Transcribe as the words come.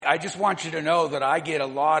I just want you to know that I get a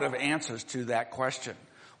lot of answers to that question.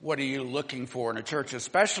 What are you looking for in a church?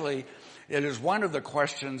 Especially, it is one of the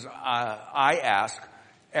questions I ask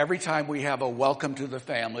every time we have a welcome to the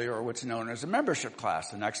family, or what's known as a membership class.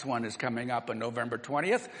 The next one is coming up on November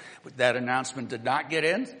 20th. That announcement did not get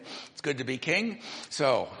in. It's good to be king.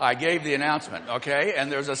 So I gave the announcement, okay?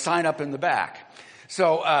 And there's a sign up in the back.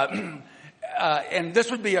 So, and this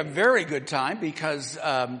would be a very good time because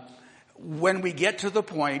when we get to the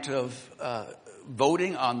point of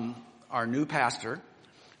voting on our new pastor,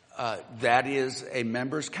 that is a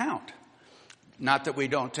member's count. Not that we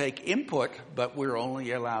don't take input, but we're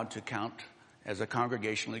only allowed to count as a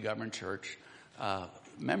congregationally governed church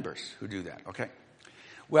members who do that, okay?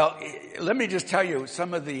 Well, let me just tell you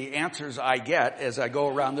some of the answers I get as I go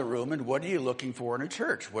around the room, and what are you looking for in a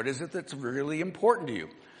church? What is it that's really important to you?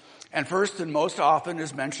 And first and most often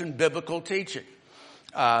is mentioned biblical teaching.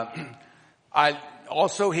 I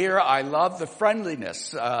also hear I love the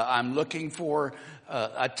friendliness. I'm looking for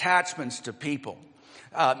attachments to people.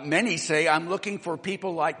 Many say I'm looking for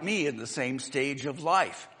people like me in the same stage of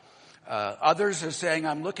life. Others are saying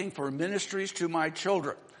I'm looking for ministries to my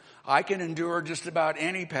children. I can endure just about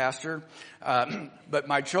any pastor, but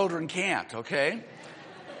my children can't, okay?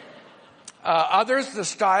 Others, the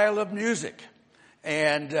style of music.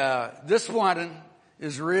 And this one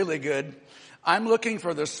is really good. I'm looking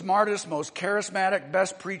for the smartest, most charismatic,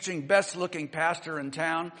 best preaching, best looking pastor in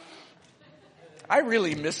town. I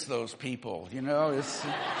really miss those people, you know. It's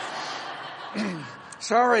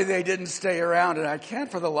sorry they didn't stay around, and I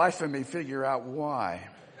can't for the life of me figure out why.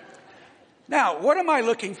 Now, what am I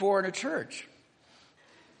looking for in a church?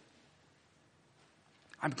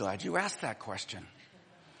 I'm glad you asked that question.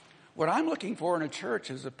 What I'm looking for in a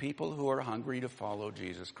church is a people who are hungry to follow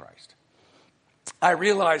Jesus Christ. I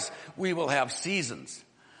realize we will have seasons.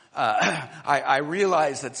 I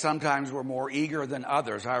realize that sometimes we're more eager than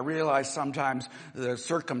others. I realize sometimes the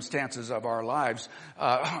circumstances of our lives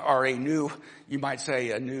are a new, you might say,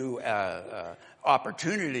 a new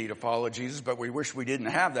opportunity to follow Jesus, but we wish we didn't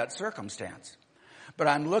have that circumstance. But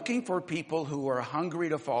I'm looking for people who are hungry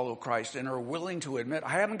to follow Christ and are willing to admit,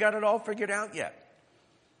 I haven't got it all figured out yet.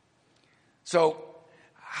 So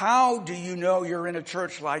how do you know you're in a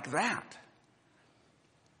church like that?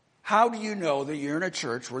 How do you know that you're in a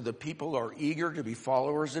church where the people are eager to be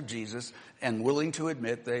followers of Jesus and willing to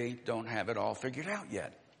admit they don't have it all figured out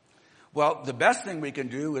yet? Well, the best thing we can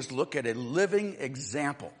do is look at a living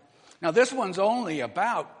example. Now, this one's only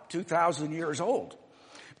about 2,000 years old.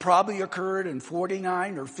 Probably occurred in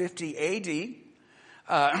 49 or 50 A.D.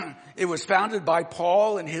 It was founded by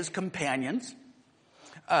Paul and his companions.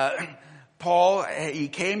 Paul, he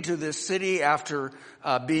came to this city after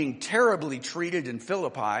being terribly treated in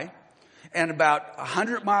Philippi, and about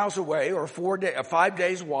 100 miles away, or 5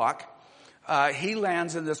 days walk, he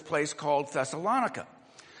lands in this place called Thessalonica.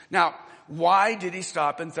 Now, why did he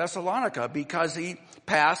stop in Thessalonica? Because he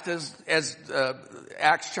passed, as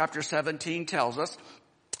Acts chapter 17 tells us,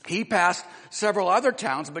 he passed several other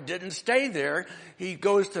towns but didn't stay there. He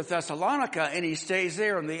goes to Thessalonica and he stays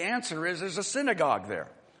there, and the answer is there's a synagogue there.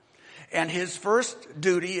 And his first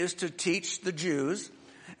duty is to teach the Jews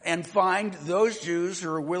and find those Jews who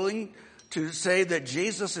are willing to say that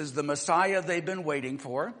Jesus is the Messiah they've been waiting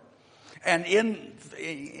for. And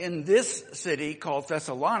in this city called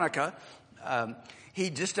Thessalonica, he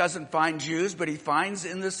just doesn't find Jews, but he finds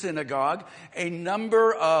in the synagogue a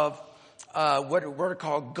number of what are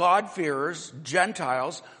called God-fearers,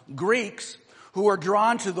 Gentiles, Greeks, who are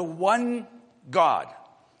drawn to the one God,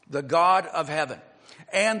 the God of heaven.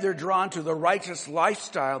 And they're drawn to the righteous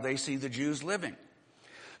lifestyle they see the Jews living.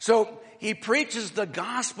 So he preaches the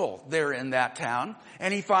gospel there in that town,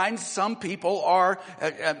 and he finds some people are,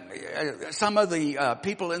 some of the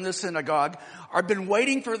people in the synagogue have been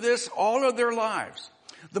waiting for this all of their lives.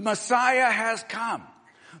 The Messiah has come.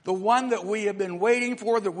 The one that we have been waiting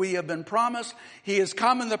for, that we have been promised. He has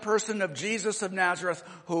come in the person of Jesus of Nazareth,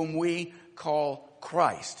 whom we call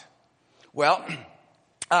Christ. Well,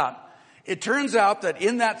 it turns out that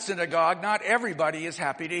in that synagogue, not everybody is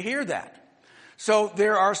happy to hear that. So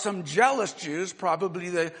there are some jealous Jews, probably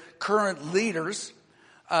the current leaders,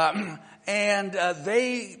 and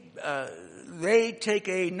they take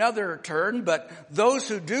another turn. But those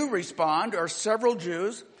who do respond are several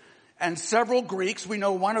Jews and several Greeks. We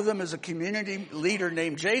know one of them is a community leader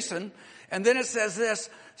named Jason. And then it says this,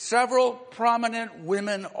 several prominent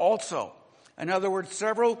women also. In other words,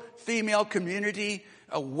 several female community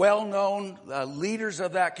well-known leaders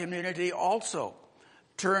of that community also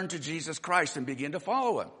turn to Jesus Christ and begin to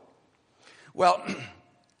follow him. Well,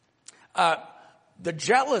 the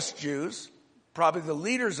jealous Jews probably the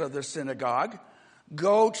leaders of the synagogue,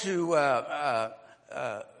 go to a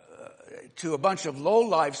bunch of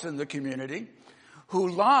lowlifes in the community who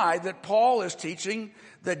lie that Paul is teaching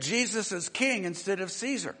that Jesus is king instead of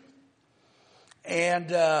Caesar. And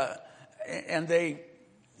they,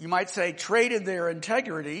 you might say, traded their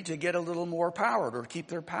integrity to get a little more power, or keep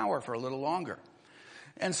their power for a little longer.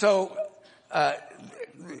 And so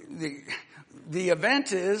the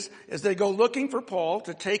event is they go looking for Paul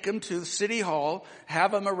to take him to City Hall,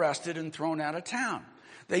 have him arrested and thrown out of town.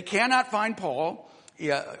 They cannot find Paul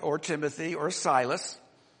or Timothy or Silas,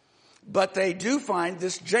 but they do find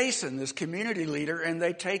this Jason, this community leader, and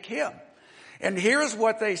they take him. And here's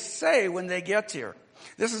what they say when they get here.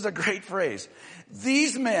 This is a great phrase.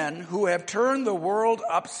 These men who have turned the world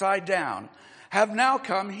upside down have now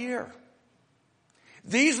come here.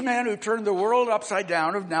 These men who turned the world upside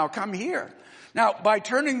down have now come here. Now, by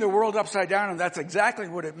turning the world upside down, and that's exactly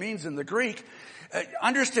what it means in the Greek,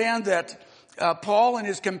 understand that Paul and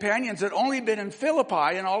his companions had only been in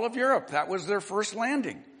Philippi in all of Europe. That was their first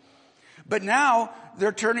landing. But now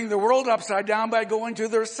they're turning the world upside down by going to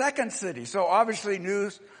their second city. So obviously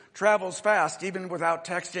news travels fast, even without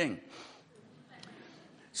texting.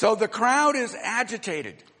 So the crowd is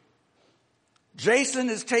agitated. Jason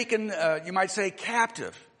is taken, you might say,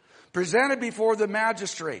 captive, presented before the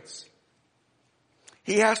magistrates.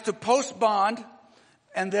 He has to post bond,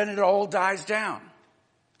 and then it all dies down.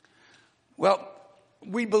 Well,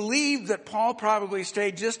 we believe that Paul probably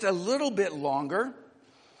stayed just a little bit longer.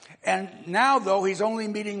 And now, though, he's only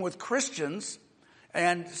meeting with Christians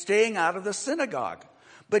and staying out of the synagogue.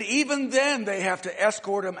 But even then, they have to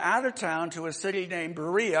escort him out of town to a city named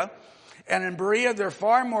Berea. And in Berea, they're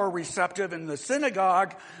far more receptive in the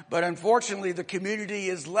synagogue, but unfortunately, the community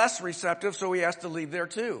is less receptive, so he has to leave there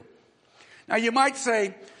too. Now, you might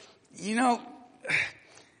say,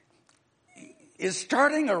 is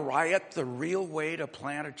starting a riot the real way to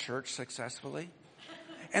plant a church successfully?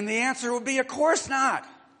 And the answer would be, of course not.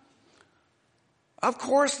 Of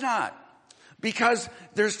course not. Because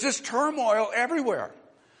there's just turmoil everywhere.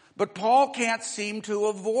 But Paul can't seem to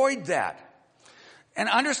avoid that. And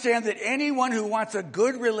understand that anyone who wants a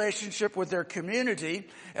good relationship with their community,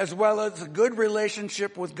 as well as a good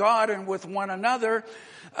relationship with God and with one another,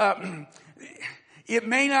 it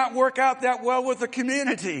may not work out that well with the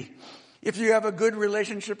community if you have a good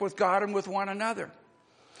relationship with God and with one another.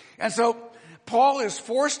 And so Paul is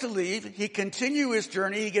forced to leave. He continues his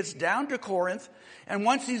journey. He gets down to Corinth. And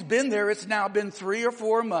once he's been there, it's now been 3 or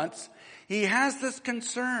 4 months. He has this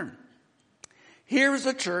concern. Here is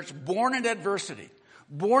a church born in adversity,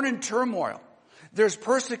 born in turmoil. There's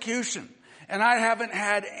persecution. And I haven't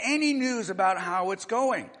had any news about how it's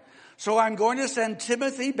going. So I'm going to send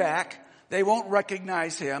Timothy back. They won't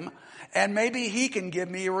recognize him. And maybe he can give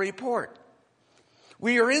me a report.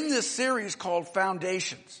 We are in this series called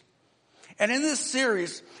Foundations. And in this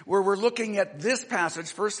series, where we're looking at this passage,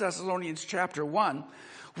 1 Thessalonians chapter 1,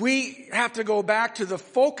 we have to go back to the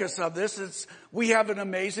focus of this. It's we have an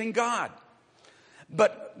amazing God.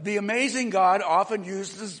 But the amazing God often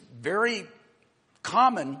uses very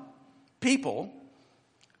common people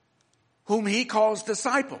whom he calls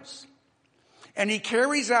disciples. And he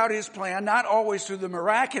carries out his plan not always through the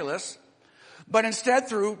miraculous, but instead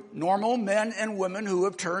through normal men and women who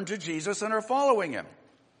have turned to Jesus and are following him.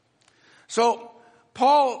 So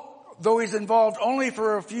Paul, though he's involved only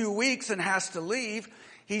for a few weeks and has to leave,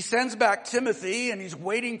 he sends back Timothy, and he's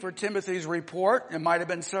waiting for Timothy's report. It might have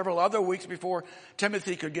been several other weeks before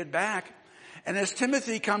Timothy could get back. And as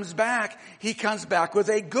Timothy comes back, he comes back with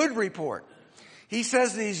a good report. He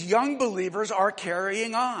says these young believers are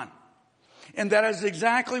carrying on. And that is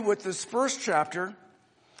exactly what this first chapter,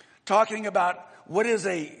 talking about what is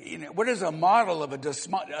a model of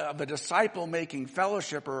a disciple-making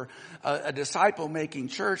fellowship or a disciple-making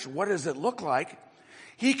church. What does it look like?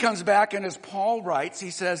 He comes back, and as Paul writes,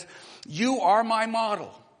 he says, you are my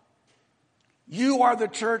model. You are the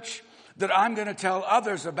church that I'm going to tell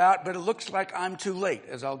others about, but it looks like I'm too late,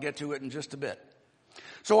 as I'll get to it in just a bit.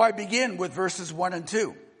 So I begin with verses 1 and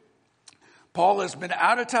 2. Paul has been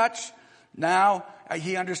out of touch. Now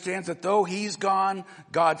he understands that though he's gone,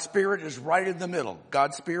 God's Spirit is right in the middle.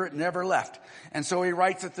 God's Spirit never left. And so he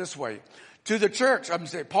writes it this way. To the church, I'm going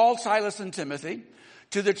to say Paul, Silas, and Timothy,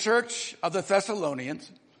 to the church of the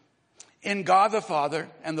Thessalonians, in God the Father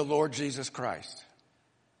and the Lord Jesus Christ.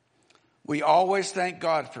 We always thank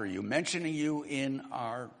God for you, mentioning you in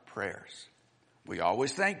our prayers. We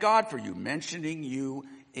always thank God for you, mentioning you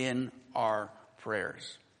in our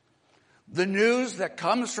prayers. The news that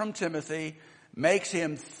comes from Timothy makes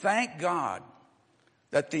him thank God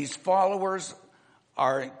that these followers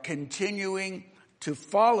are continuing to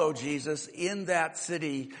follow Jesus in that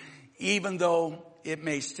city, even though it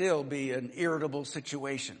may still be an irritable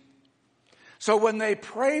situation. So when they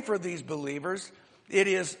pray for these believers, it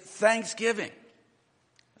is thanksgiving.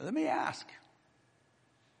 Let me ask,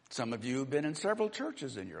 some of you have been in several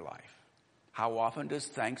churches in your life. How often does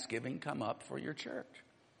thanksgiving come up for your church?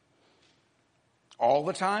 All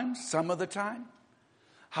the time? Some of the time?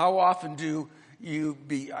 How often are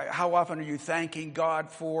you thanking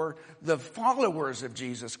God for the followers of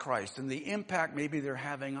Jesus Christ and the impact maybe they're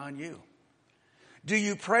having on you? Do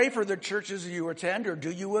you pray for the churches you attend, or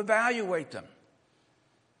do you evaluate them?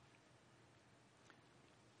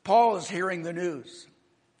 Paul is hearing the news,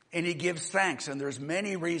 and he gives thanks, and there's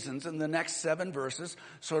many reasons, and the next 7 verses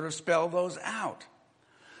sort of spell those out.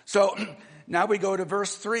 So now we go to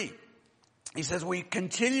verse 3. He says, we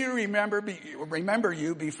continue to remember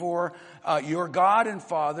you before your God and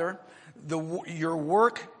Father, your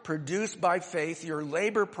work produced by faith, your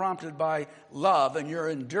labor prompted by love, and your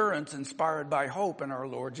endurance inspired by hope in our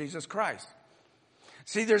Lord Jesus Christ.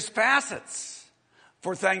 See, there's facets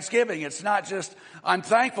for thanksgiving. It's not just, I'm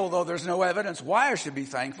thankful, though there's no evidence why I should be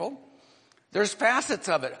thankful. There's facets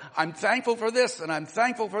of it. I'm thankful for this, and I'm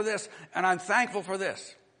thankful for this, and I'm thankful for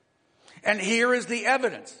this. And here is the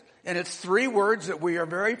evidence. And it's 3 words that we are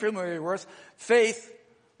very familiar with: faith,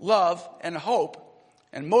 love, and hope.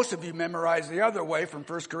 And most of you memorize the other way from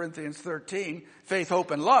 1 Corinthians 13, faith,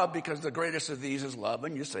 hope, and love, because the greatest of these is love,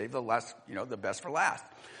 and you save the best for last.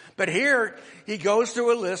 But here he goes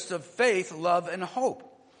through a list of faith, love, and hope.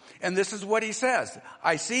 And this is what he says: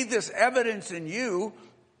 I see this evidence in you,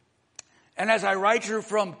 and as I write you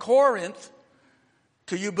from Corinth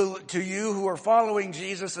to you who are following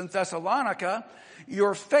Jesus in Thessalonica,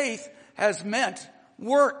 your faith has meant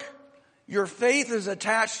work. Your faith is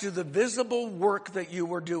attached to the visible work that you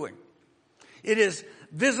were doing. It is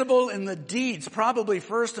visible in the deeds, probably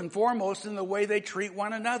first and foremost in the way they treat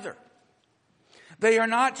one another. They are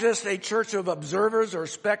not just a church of observers or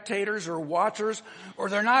spectators or watchers, or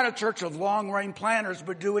they're not a church of long-range planners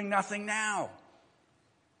but doing nothing now.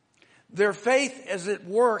 Their faith is at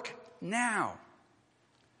work now.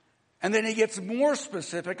 And then he gets more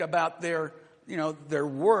specific about their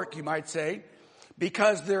work, you might say,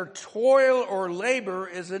 because their toil or labor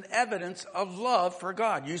is an evidence of love for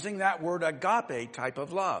God, using that word agape type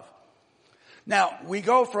of love. Now, we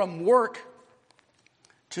go from work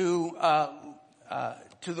to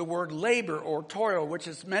the word labor or toil, which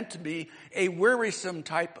is meant to be a wearisome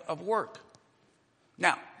type of work.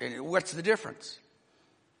 Now, what's the difference?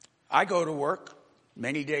 I go to work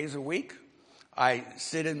many days a week. I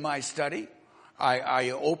sit in my study.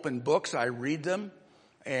 I open books. I read them.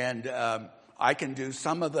 And I can do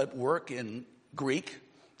some of the work in Greek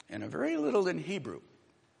and a very little in Hebrew.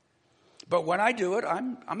 But when I do it,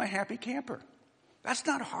 I'm a happy camper. That's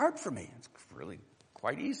not hard for me. It's really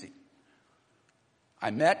quite easy.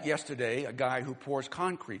 I met yesterday a guy who pours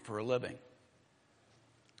concrete for a living.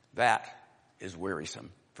 That is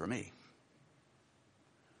wearisome for me.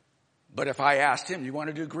 But if I asked him, you want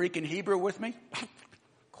to do Greek and Hebrew with me? Of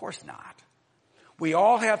course not. We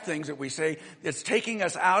all have things that we say, it's taking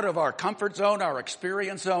us out of our comfort zone, our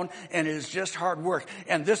experience zone, and it is just hard work.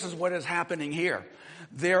 And this is what is happening here.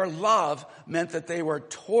 Their love meant that they were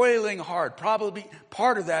toiling hard. Probably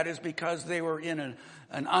part of that is because they were in an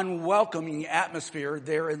unwelcoming atmosphere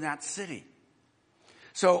there in that city.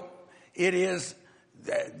 So it is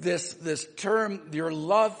this term, your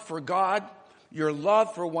love for God, your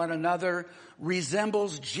love for one another,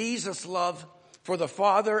 resembles Jesus' love for the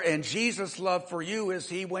Father and Jesus' love for you as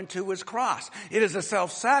he went to his cross. It is a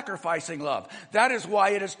self-sacrificing love. That is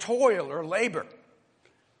why it is toil or labor.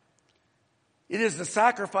 It is the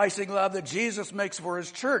sacrificing love that Jesus makes for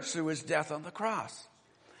his church through his death on the cross.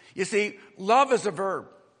 You see, love is a verb,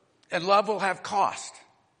 and love will have cost.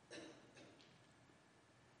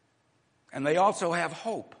 And they also have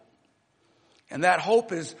hope. And that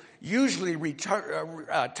hope is usually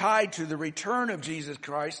tied to the return of Jesus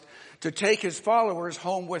Christ to take his followers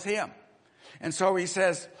home with him. And so he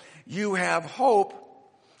says, you have hope,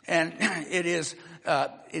 and it is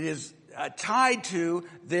tied to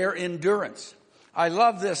their endurance. I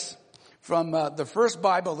love this from the first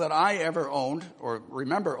Bible that I ever owned or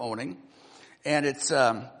remember owning, and it's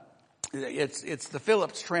the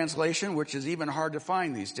Phillips translation, which is even hard to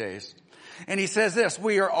find these days. And he says this: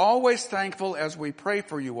 we are always thankful as we pray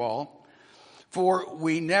for you all, for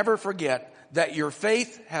we never forget that your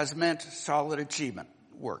faith has meant solid achievement,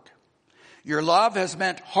 work. Your love has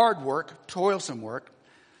meant hard work, toilsome work,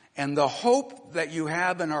 and the hope that you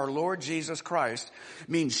have in our Lord Jesus Christ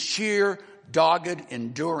means sheer dogged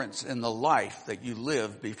endurance in the life that you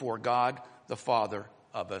live before God, the Father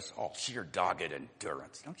of us all. Sheer dogged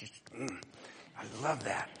endurance. Don't you? I love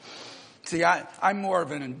that. See, I'm more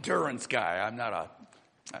of an endurance guy. I'm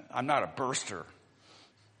not a burster.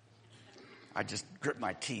 I just grit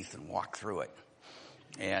my teeth and walk through it.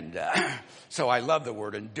 And so I love the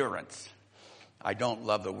word endurance. I don't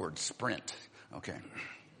love the word sprint. Okay.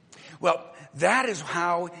 Well, that is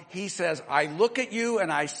how he says, I look at you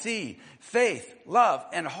and I see faith, love,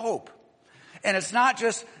 and hope. And it's not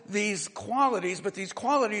just these qualities, but these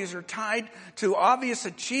qualities are tied to obvious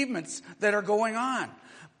achievements that are going on.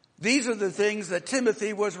 These are the things that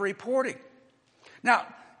Timothy was reporting. Now,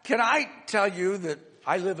 can I tell you that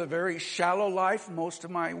I live a very shallow life most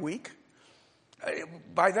of my week?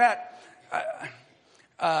 By that,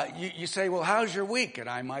 you say, well, how's your week? And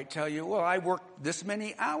I might tell you, well, I worked this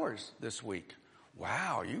many hours this week.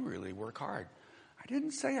 Wow, you really work hard. I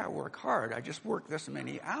didn't say I work hard. I just worked this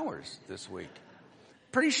many hours this week.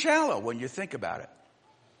 Pretty shallow when you think about it.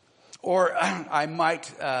 Or I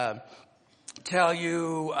might tell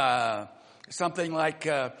you something like,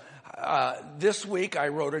 this week I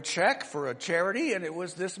wrote a check for a charity and it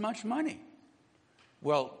was this much money.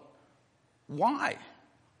 Well, why?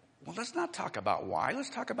 Well, let's not talk about why. Let's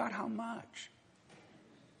talk about how much.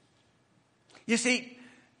 You see,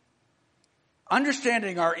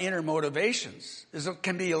 understanding our inner motivations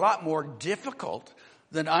can be a lot more difficult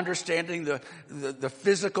than understanding the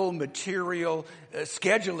physical, material,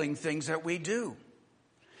 scheduling things that we do.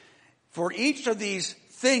 For each of these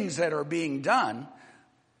things that are being done,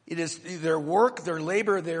 it is their work, their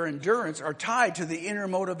labor, their endurance are tied to the inner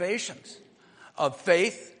motivations of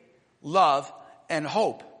faith, love, and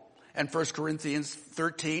hope. And 1 Corinthians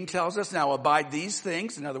 13 tells us, now abide these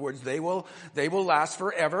things. In other words, they will last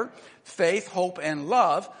forever. Faith, hope, and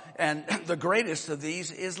love. And the greatest of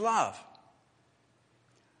these is love.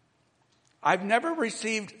 I've never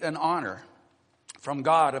received an honor from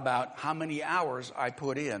God about how many hours I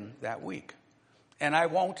put in that week. And I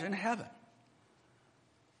won't in heaven.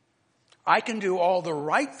 I can do all the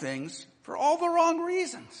right things for all the wrong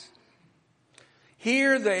reasons.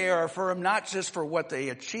 Here they are affirmed not just for what they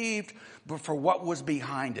achieved, but for what was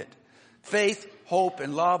behind it. Faith, hope,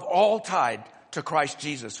 and love all tied to Christ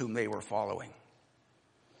Jesus, whom they were following.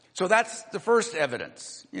 So that's the first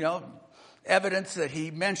evidence, evidence that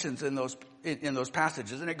he mentions in those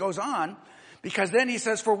passages. And it goes on, because then he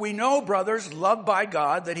says, for we know, brothers, loved by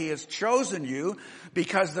God, that he has chosen you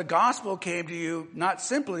because the gospel came to you not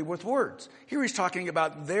simply with words. Here he's talking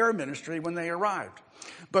about their ministry when they arrived,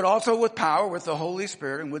 but also with power, with the Holy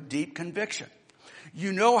Spirit, and with deep conviction.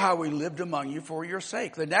 You know how we lived among you for your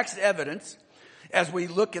sake. The next evidence, as we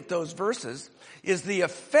look at those verses, is the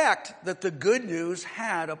effect that the good news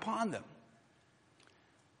had upon them.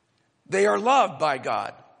 They are loved by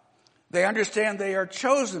God. They understand they are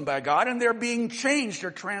chosen by God, and they're being changed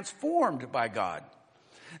or transformed by God.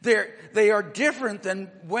 They are different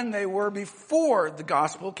than when they were before the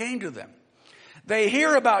gospel came to them. They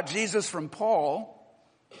hear about Jesus from Paul,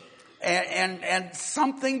 and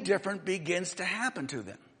something different begins to happen to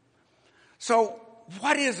them. So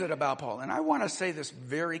what is it about Paul? And I want to say this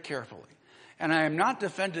very carefully. And I am not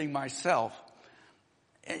defending myself,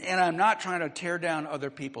 and I'm not trying to tear down other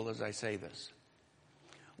people as I say this.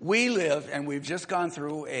 We live, and we've just gone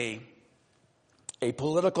through a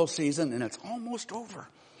political season, and it's almost over,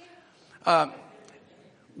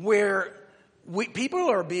 where people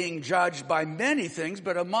are being judged by many things,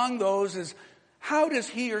 but among those is, how does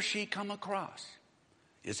he or she come across?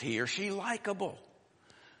 Is he or she likable?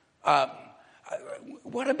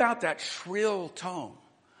 What about that shrill tone?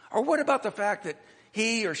 Or what about the fact that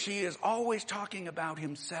he or she is always talking about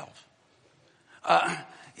himself?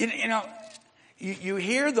 You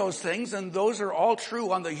hear those things, and those are all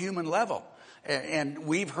true on the human level. And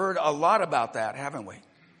we've heard a lot about that, haven't we?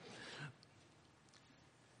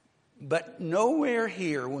 But nowhere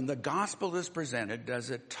here, when the gospel is presented, does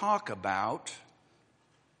it talk about,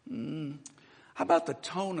 how about the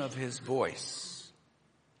tone of his voice?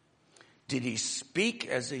 Did he speak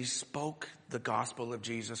as he spoke the gospel of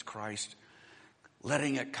Jesus Christ,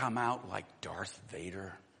 letting it come out like Darth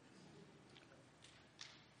Vader?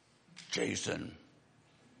 Jason,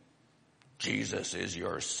 Jesus is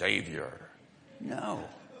your Savior. No,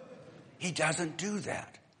 he doesn't do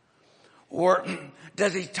that. Or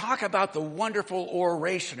does he talk about the wonderful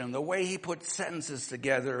oration and the way he puts sentences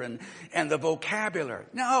together and the vocabulary?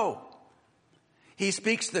 No. He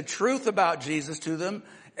speaks the truth about Jesus to them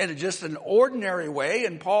in just an ordinary way.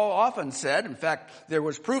 And Paul often said, in fact, there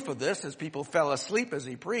was proof of this as people fell asleep as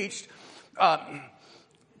he preached.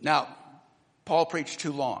 Now, Paul preached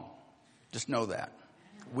too long. Just know that.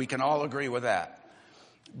 We can all agree with that.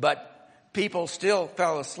 But people still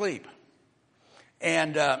fell asleep.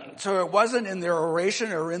 And so it wasn't in their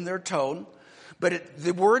oration or in their tone, but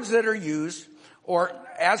the words that are used, or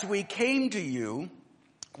as we came to you,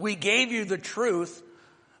 we gave you the truth,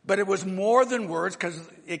 but it was more than words because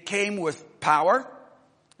it came with power.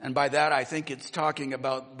 And by that, I think it's talking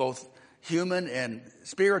about both human and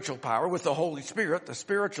spiritual power, with the Holy Spirit, the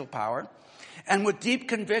spiritual power, and with deep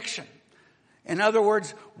conviction. In other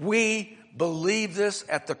words, we believe this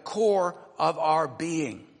at the core of our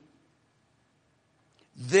being.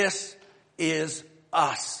 This is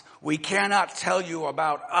us. We cannot tell you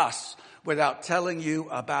about us without telling you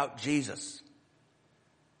about Jesus.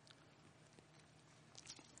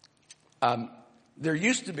 There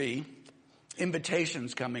used to be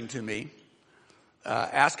invitations coming to me,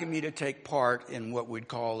 asking me to take part in what we'd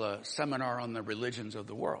call a seminar on the religions of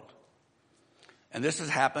the world. And this has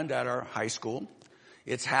happened at our high school.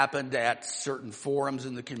 It's happened at certain forums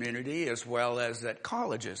in the community as well as at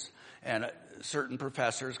colleges. And certain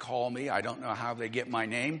professors call me. I don't know how they get my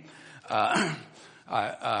name. But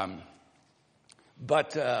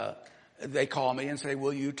they call me and say,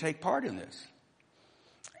 will you take part in this?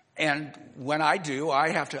 And when I do, I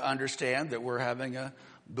have to understand that we're having a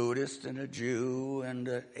Buddhist and a Jew and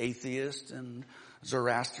an atheist and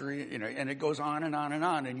Zoroastrian, and it goes on and on and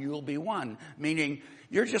on, and you'll be one, meaning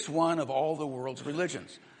you're just one of all the world's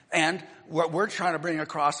religions. And what we're trying to bring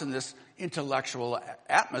across in this intellectual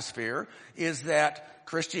atmosphere is that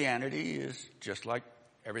Christianity is just like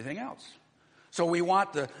everything else. So we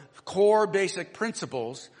want the core basic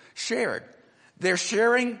principles shared. They're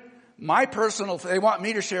sharing they want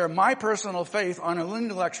me to share my personal faith on an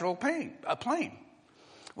intellectual plane.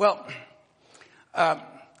 Well, I'll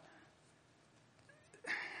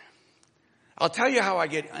tell you how I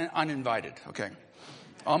get uninvited, okay?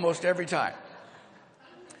 Almost every time.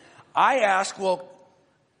 I ask, well,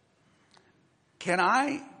 can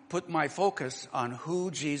I put my focus on who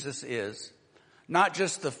Jesus is, not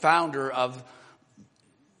just the founder of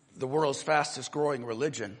the world's fastest growing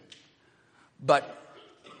religion, but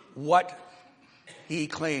what he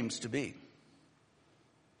claims to be?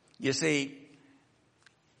 You see,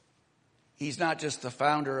 he's not just the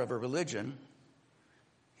founder of a religion,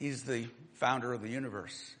 he's the founder of the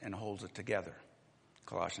universe and holds it together.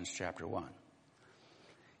 Colossians chapter 1.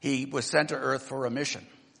 He was sent to earth for a mission.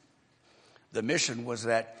 The mission was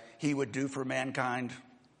that he would do for mankind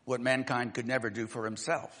what mankind could never do for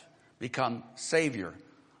himself, become Savior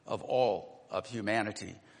of all of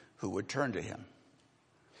humanity who would turn to him.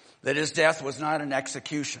 That his death was not an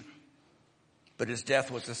execution, but his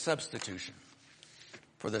death was a substitution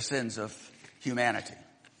for the sins of humanity.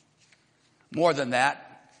 More than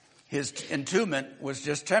that, his entombment was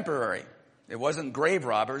just temporary. It wasn't grave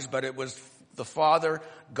robbers, but it was the Father,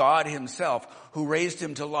 God himself, who raised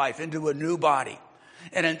him to life into a new body.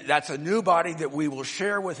 And that's a new body that we will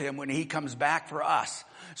share with him when he comes back for us.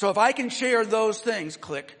 So if I can share those things,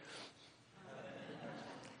 click.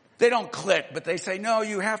 They don't click, but they say, no,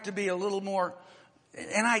 you have to be a little more.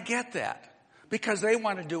 And I get that because they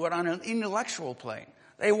want to do it on an intellectual plane.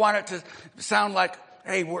 They want it to sound like,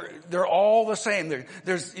 hey, they're all the same.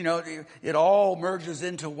 There's, it all merges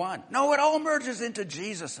into one. No, it all merges into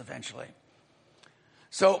Jesus eventually.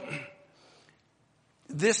 So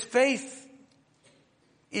this faith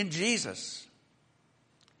in Jesus,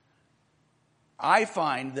 I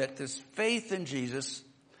find that this faith in Jesus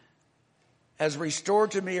has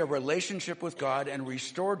restored to me a relationship with God and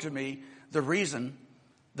restored to me the reason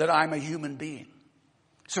that I'm a human being,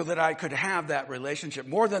 so that I could have that relationship.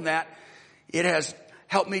 More than that, it has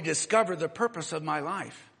helped me discover the purpose of my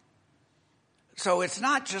life. So it's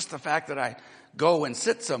not just the fact that I go and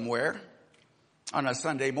sit somewhere on a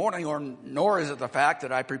Sunday morning, nor is it the fact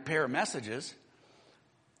that I prepare messages.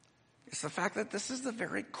 It's the fact that this is the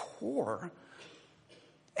very core.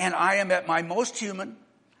 And I am at my most human.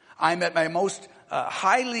 I'm at my most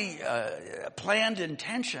highly planned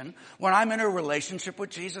intention when I'm in a relationship with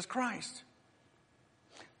Jesus Christ.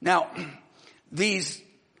 Now, these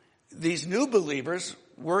new believers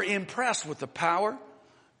were impressed with the power,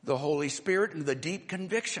 the Holy Spirit, and the deep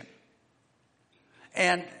conviction.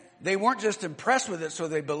 And they weren't just impressed with it so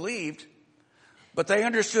they believed, but they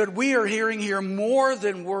understood we are hearing here more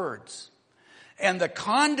than words. And the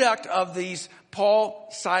conduct of these Paul,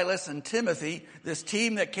 Silas, and Timothy, this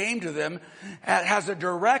team that came to them, has a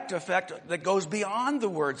direct effect that goes beyond the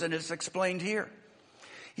words, and it's explained here.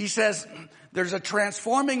 He says there's a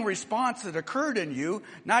transforming response that occurred in you,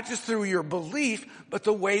 not just through your belief, but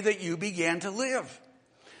the way that you began to live.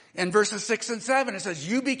 In verses 6 and 7, it says,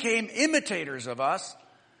 you became imitators of us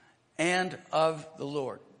and of the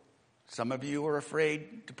Lord. Some of you are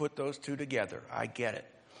afraid to put those two together. I get it.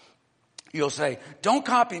 You'll say, don't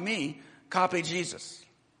copy me, copy Jesus.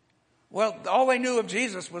 Well, all they knew of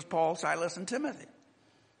Jesus was Paul, Silas, and Timothy.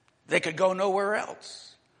 They could go nowhere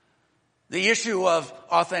else. The issue of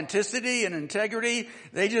authenticity and integrity,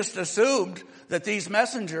 they just assumed that these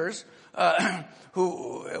messengers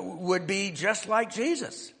who would be just like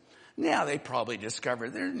Jesus. Now, they probably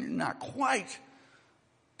discovered they're not quite,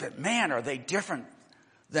 but man, are they different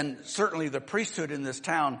than certainly the priesthood in this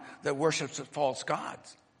town that worships false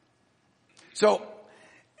gods. So,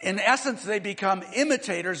 in essence, they become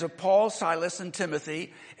imitators of Paul, Silas, and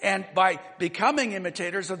Timothy, and by becoming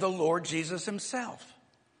imitators of the Lord Jesus himself.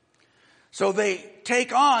 So they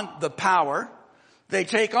take on the power, they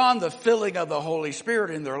take on the filling of the Holy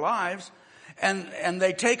Spirit in their lives, and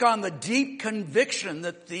they take on the deep conviction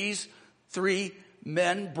that these three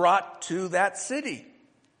men brought to that city.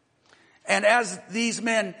 And as these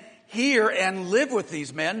men hear and live with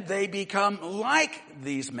these men, they become like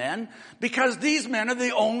these men because these men are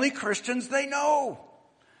the only Christians they know.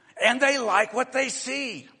 And they like what they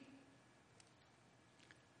see.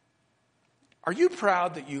 Are you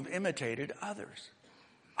proud that you've imitated others?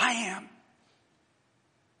 I am.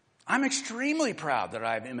 I'm extremely proud that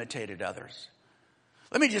I've imitated others.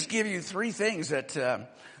 Let me just give you three things that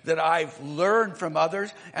I've learned from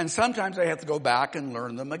others, and sometimes I have to go back and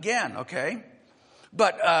learn them again, okay?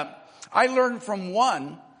 But I learned from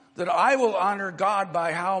one that I will honor God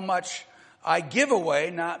by how much I give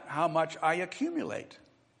away, not how much I accumulate.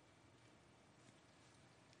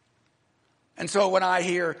 And so when I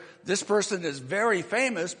hear this person is very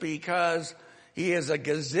famous because he is a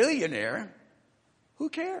gazillionaire, who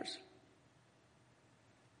cares?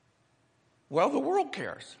 Well, the world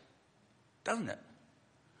cares, doesn't it?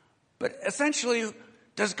 But essentially,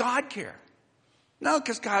 does God care? No,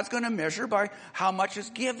 because God's going to measure by how much is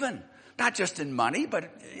given. Not just in money,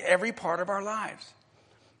 but every part of our lives.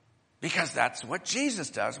 Because that's what Jesus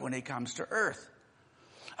does when he comes to earth.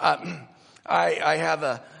 I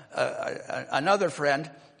have another friend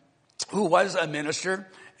who was a minister,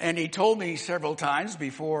 and he told me several times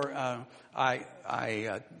before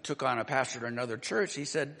I took on a pastor at another church, he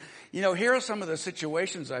said, you know, here are some of the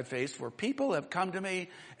situations I faced where people have come to me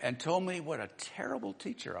and told me what a terrible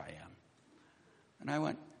teacher I am. And I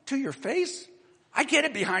went, to your face? I get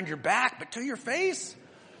it behind your back, but to your face?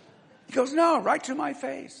 He goes, no, right to my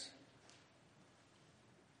face.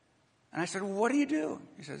 And I said, well, what do you do?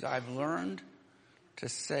 He says, I've learned to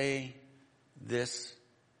say this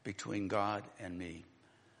between God and me.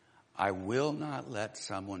 I will not let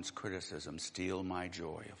someone's criticism steal my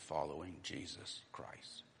joy of following Jesus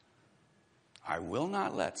Christ. I will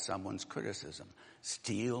not let someone's criticism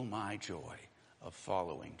steal my joy of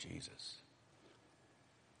following Jesus.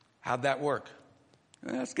 How'd that work?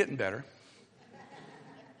 Well, it's getting better.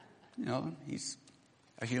 You know, he's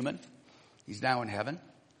a human. He's now in heaven.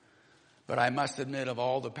 But I must admit, of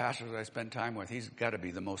all the pastors I spend time with, he's got to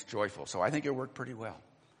be the most joyful. So I think it worked pretty well.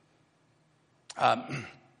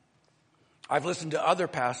 I've listened to other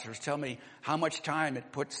pastors tell me how much time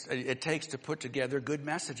it takes to put together good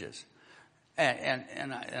messages.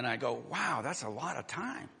 And I go, wow, that's a lot of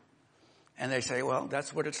time. And they say, well,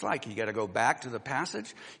 that's what it's like. You got to go back to the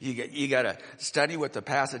passage. You got to study what the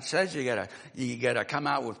passage says. You got to come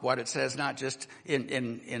out with what it says, not just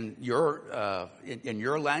in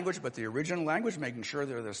your language, but the original language, making sure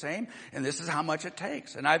they're the same. And this is how much it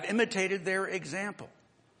takes. And I've imitated their example.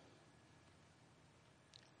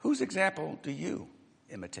 Whose example do you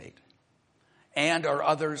imitate? And are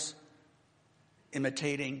others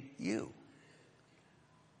imitating you?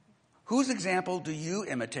 Whose example do you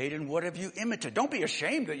imitate, and what have you imitated? Don't be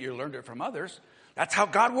ashamed that you learned it from others. That's how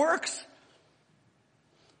God works.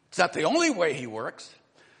 It's not the only way he works.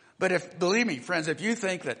 But believe me, friends, if you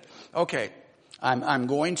think that, okay, I'm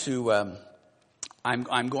going to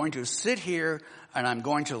sit here and I'm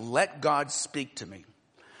going to let God speak to me.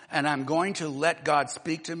 And I'm going to let God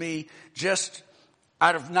speak to me just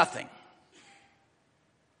out of nothing.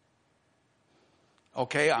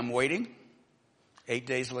 Okay, I'm waiting. 8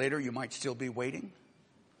 days later, you might still be waiting.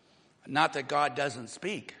 Not that God doesn't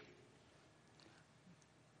speak,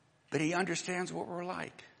 but he understands what we're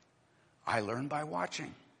like. I learn by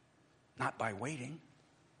watching, not by waiting.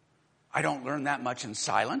 I don't learn that much in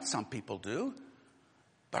silence. Some people do.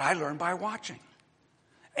 But I learn by watching.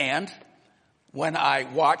 And when I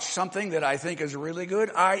watch something that I think is really good,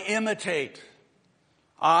 I imitate.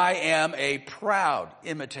 I am a proud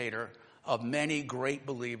imitator of many great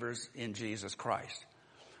believers in Jesus Christ.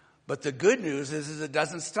 But the good news is it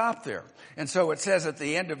doesn't stop there. And so it says at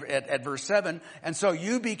the end of, at verse 7, and so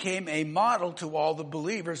you became a model to all the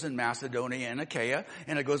believers in Macedonia and Achaia.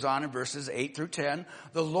 And it goes on in verses 8 through 10.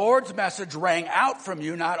 The Lord's message rang out from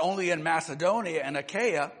you not only in Macedonia and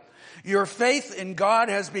Achaia. Your faith in God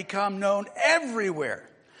has become known everywhere.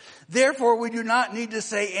 Therefore, we do not need to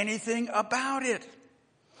say anything about it.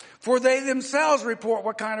 For they themselves report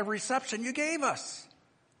what kind of reception you gave us.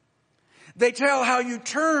 They tell how you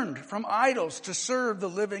turned from idols to serve the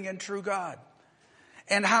living and true God,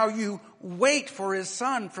 and how you wait for his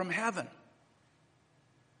Son from heaven,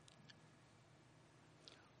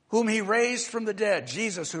 whom he raised from the dead,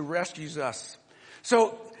 Jesus who rescues us.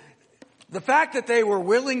 So the fact that they were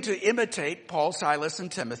willing to imitate Paul, Silas, and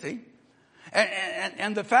Timothy,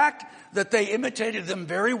 and the fact that they imitated them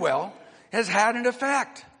very well has had an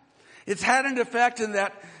effect. It's had an effect in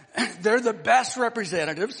that they're the best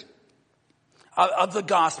representatives of the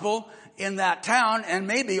gospel in that town and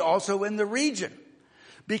maybe also in the region,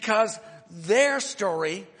 because their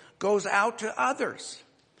story goes out to others.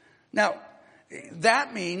 Now,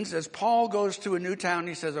 that means as Paul goes to a new town,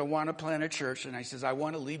 he says, I want to plant a church. And he says, I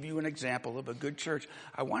want to leave you an example of a good church.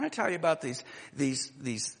 I want to tell you about these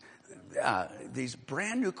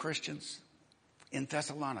brand new Christians in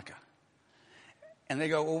Thessalonica. And they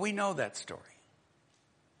go, well, we know that story.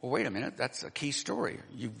 Well, wait a minute. That's a key story.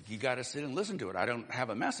 You got to sit and listen to it. I don't have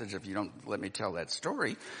a message if you don't let me tell that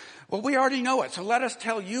story. Well, we already know it. So let us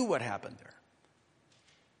tell you what happened there.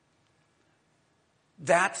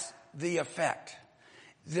 That's the effect.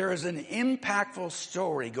 There is an impactful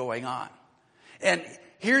story going on. And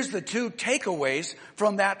here's the two takeaways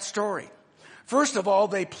from that story. First of all,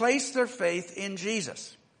 they placed their faith in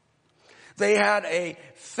Jesus. They had a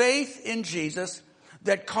faith in Jesus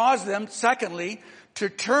that caused them, secondly, to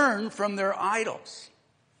turn from their idols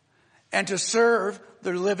and to serve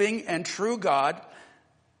the living and true God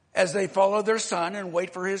as they follow their Son and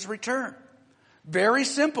wait for his return. Very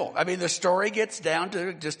simple. I mean, the story gets down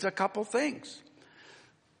to just a couple things.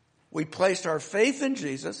 We placed our faith in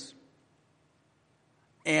Jesus,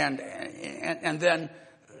 and then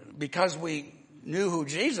because we knew who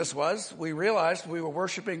Jesus was, we realized we were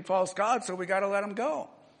worshiping false gods, so we got to let him go.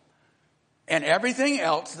 And everything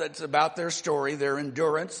else that's about their story, their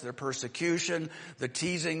endurance, their persecution, the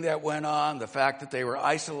teasing that went on, the fact that they were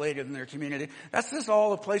isolated in their community, that's just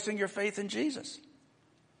all of placing your faith in Jesus.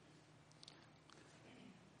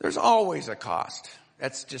 There's always a cost.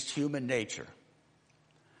 That's just human nature.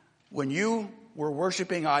 When you were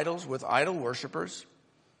worshiping idols with idol worshipers,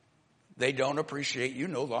 they don't appreciate you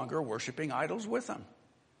no longer worshiping idols with them.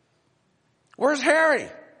 Where's Harry?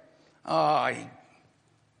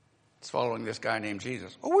 He's following this guy named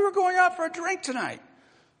Jesus. Oh, we were going out for a drink tonight.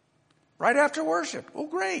 Right after worship. Oh,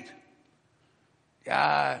 great.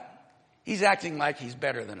 He's acting like he's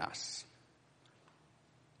better than us.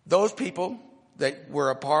 Those people that were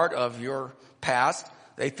a part of your past,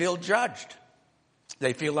 they feel judged.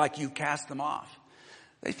 They feel like you cast them off.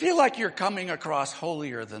 They feel like you're coming across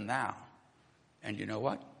holier than thou. And you know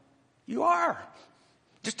what? You are.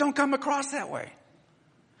 Just don't come across that way.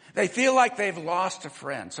 They feel like they've lost a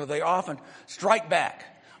friend, so they often strike back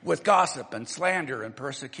with gossip and slander and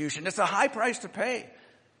persecution. It's a high price to pay.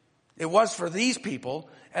 It was for these people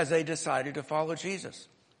as they decided to follow Jesus.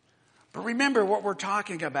 But remember, what we're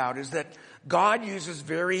talking about is that God uses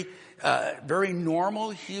very normal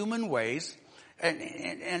human ways,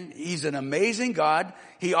 and he's an amazing God.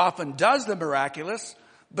 He often does the miraculous,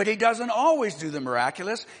 but he doesn't always do the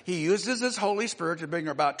miraculous. He uses his Holy Spirit to bring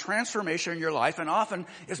about transformation in your life, and often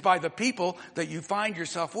it's by the people that you find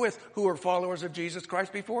yourself with who are followers of Jesus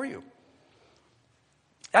Christ before you.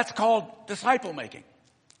 That's called disciple making.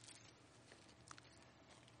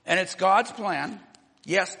 And it's God's plan.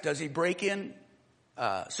 Yes, does he break in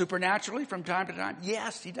supernaturally from time to time?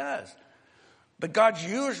 Yes, he does. But God's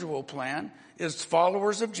usual plan is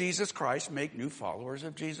followers of Jesus Christ make new followers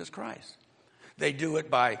of Jesus Christ. They do it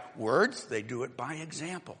by words. They do it by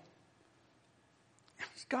example.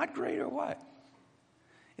 Is God great or what?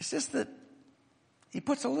 It's just that he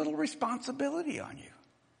puts a little responsibility on you.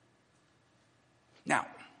 Now,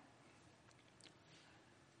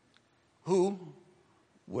 who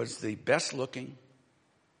was the best looking,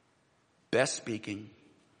 best speaking,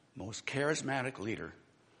 most charismatic leader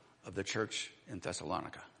of the church in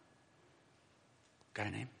Thessalonica? Got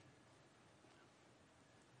a name?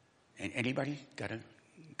 Anybody got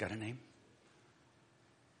a name?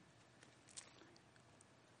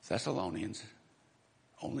 Thessalonians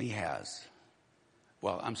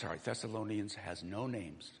has no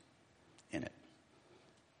names in it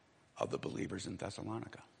of the believers in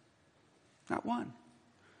Thessalonica. Not one.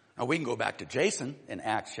 Now we can go back to Jason in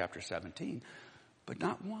Acts chapter 17, but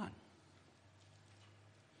not one.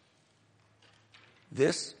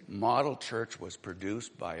 This model church was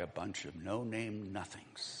produced by a bunch of no-name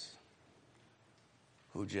nothings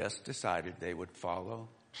who just decided they would follow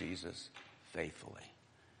Jesus faithfully.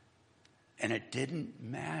 And it didn't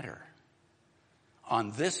matter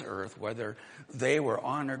on this earth whether they were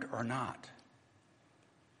honored or not.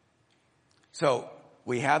 So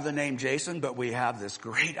we have the name Jason, but we have this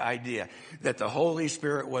great idea that the Holy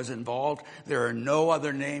Spirit was involved. There are no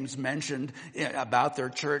other names mentioned about their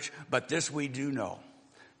church, but this we do know: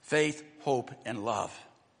 faith, hope, and love.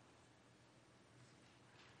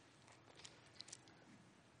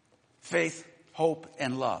 Faith, hope,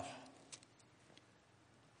 and love.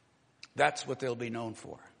 That's what they'll be known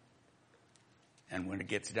for. And when it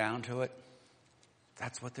gets down to it,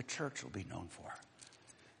 that's what the church will be known for.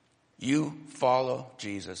 You follow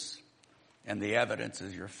Jesus, and the evidence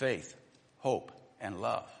is your faith, hope, and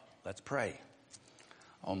love. Let's pray.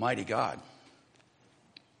 Almighty God,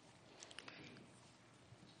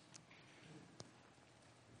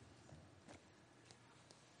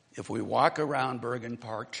 if we walk around Bergen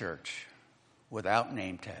Park Church without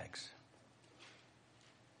name tags,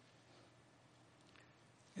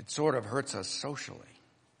 it sort of hurts us socially,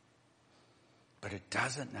 but it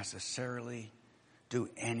doesn't necessarily do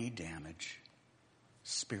any damage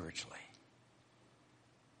spiritually.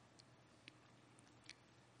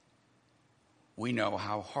 We know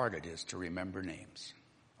how hard it is to remember names,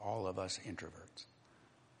 all of us introverts.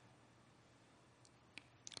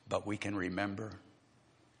 But we can remember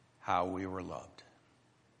how we were loved.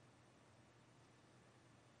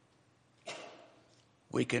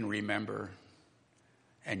 We can remember,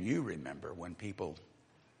 and you remember, when people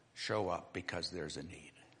show up because there's a need.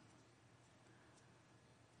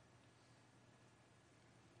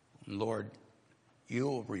 Lord,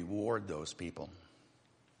 you'll reward those people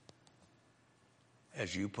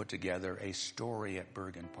as you put together a story at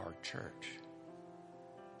Bergen Park Church.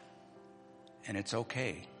 And it's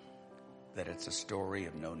okay that it's a story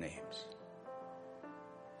of no names.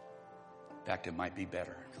 In fact, it might be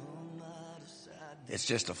better. It's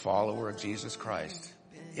just a follower of Jesus Christ,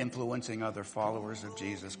 influencing other followers of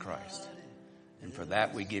Jesus Christ. And for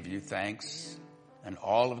that we give you thanks. And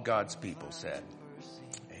all of God's people said,